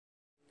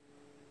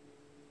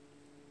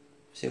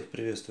Всех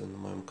приветствую на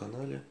моем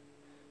канале.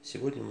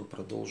 Сегодня мы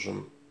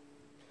продолжим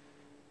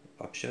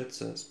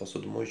общаться с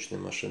посудомоечной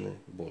машиной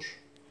Bosch.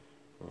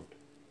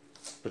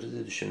 В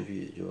предыдущем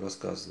видео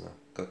рассказано,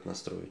 как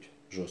настроить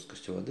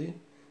жесткость воды,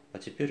 а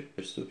теперь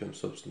приступим,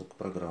 собственно, к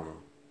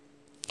программам.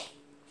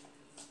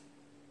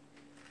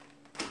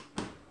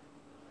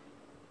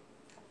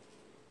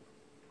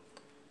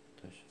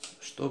 То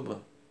есть,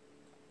 чтобы,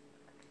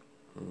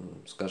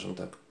 скажем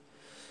так,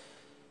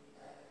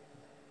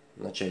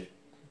 начать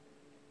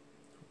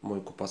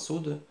мойку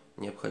посуды,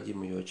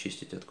 необходимо ее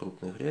очистить от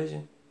крупной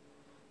грязи,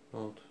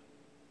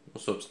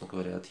 собственно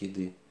говоря, от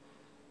еды.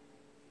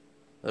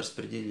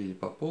 Распределили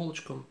по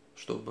полочкам,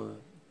 чтобы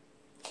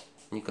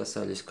не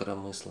касались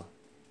коромысла,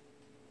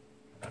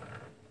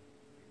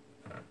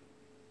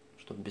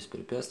 чтобы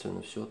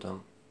беспрепятственно все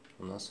там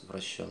у нас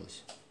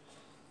вращалось.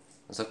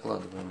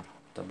 Закладываем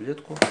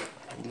таблетку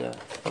для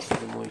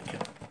посудомойки,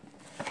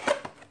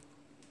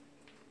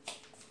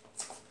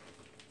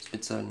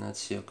 специальный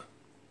отсек.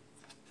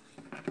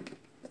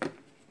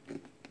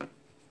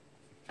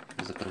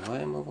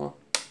 Закрываем его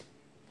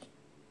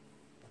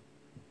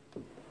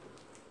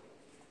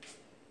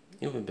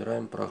и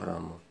выбираем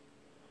программу.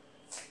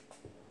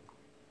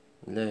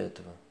 Для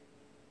этого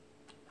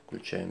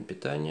включаем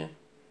питание.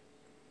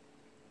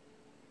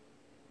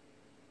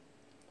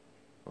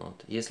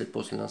 Если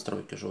после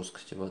настройки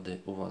жесткости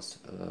воды у вас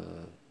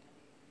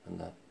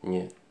она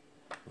не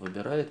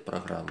выбирает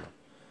программу,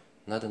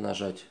 надо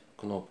нажать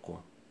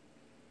кнопку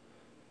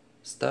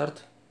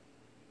 «Старт»,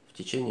 в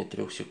течение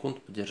 3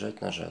 секунд подержать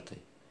нажатой.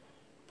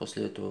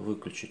 После этого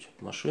выключить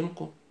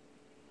машинку,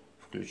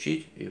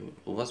 включить, и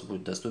у вас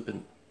будет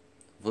доступен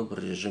выбор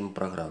режима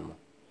программы.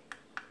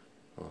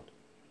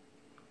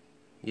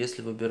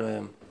 Если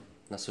выбираем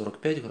на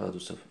 45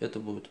 градусов, это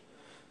будет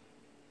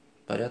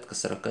порядка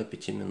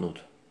 45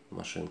 минут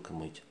машинка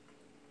мыть.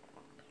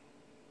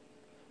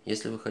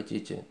 Если вы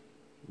хотите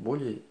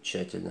более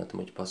тщательно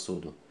отмыть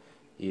посуду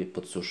и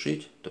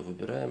подсушить, то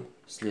выбираем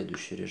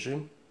следующий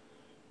режим.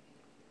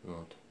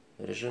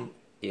 Режим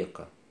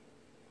эко.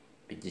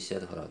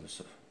 50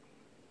 градусов.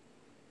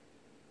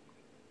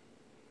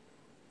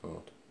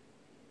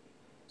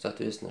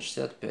 Соответственно,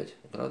 65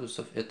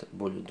 градусов это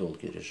более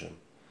долгий режим.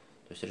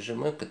 То есть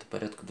режим эко это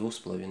порядка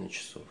 2,5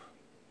 часов.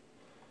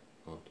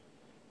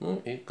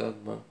 Ну и как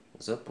бы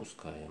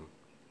запускаем.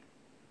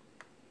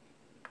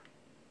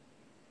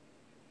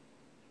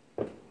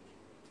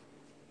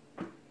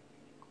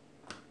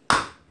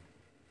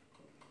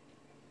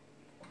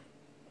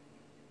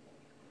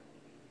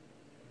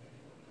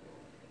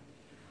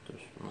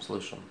 Мы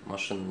слышим,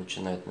 машина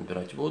начинает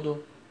набирать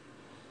воду.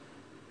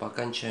 По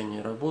окончании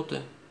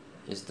работы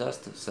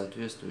издаст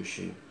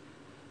соответствующий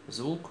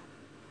звук.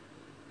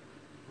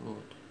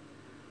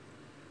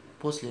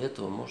 После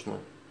этого можно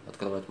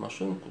открывать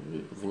машинку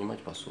и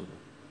вынимать посуду.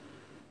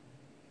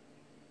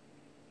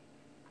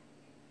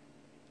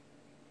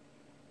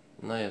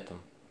 На этом,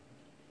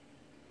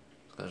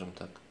 скажем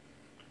так,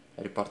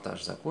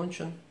 репортаж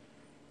закончен.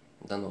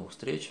 До новых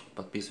встреч.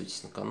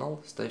 Подписывайтесь на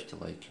канал, ставьте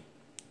лайки.